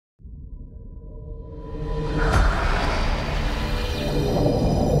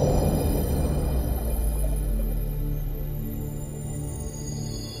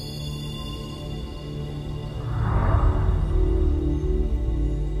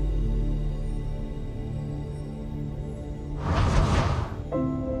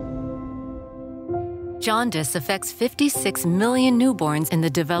Jaundice affects 56 million newborns in the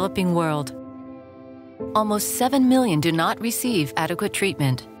developing world. Almost 7 million do not receive adequate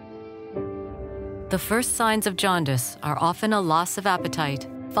treatment. The first signs of jaundice are often a loss of appetite,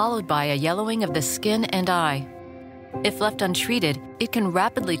 followed by a yellowing of the skin and eye. If left untreated, it can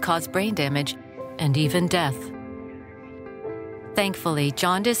rapidly cause brain damage and even death. Thankfully,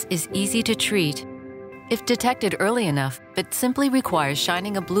 jaundice is easy to treat if detected early enough, but simply requires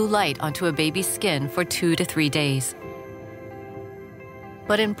shining a blue light onto a baby's skin for 2 to 3 days.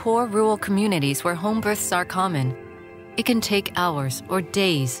 But in poor rural communities where home births are common, it can take hours or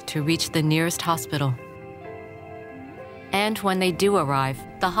days to reach the nearest hospital. And when they do arrive,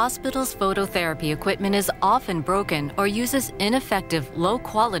 the hospital's phototherapy equipment is often broken or uses ineffective,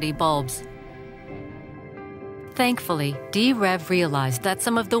 low-quality bulbs. Thankfully, D-Rev realized that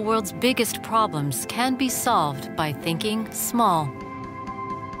some of the world's biggest problems can be solved by thinking small.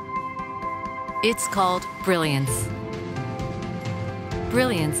 It's called Brilliance.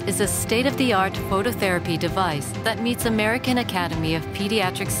 Brilliance is a state-of-the-art phototherapy device that meets American Academy of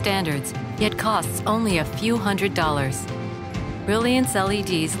Pediatric standards, yet costs only a few $100s. Brilliance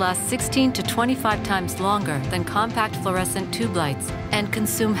LEDs last 16 to 25 times longer than compact fluorescent tube lights and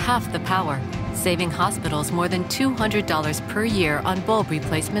consume half the power, saving hospitals more than $200 per year on bulb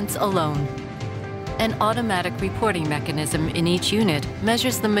replacements alone. An automatic reporting mechanism in each unit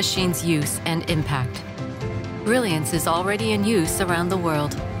measures the machine's use and impact. Brilliance is already in use around the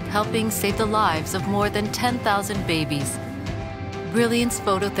world, helping save the lives of more than 10,000 babies. Brilliance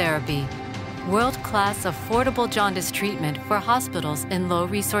Phototherapy, world-class affordable jaundice treatment for hospitals in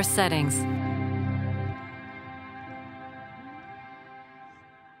low-resource settings.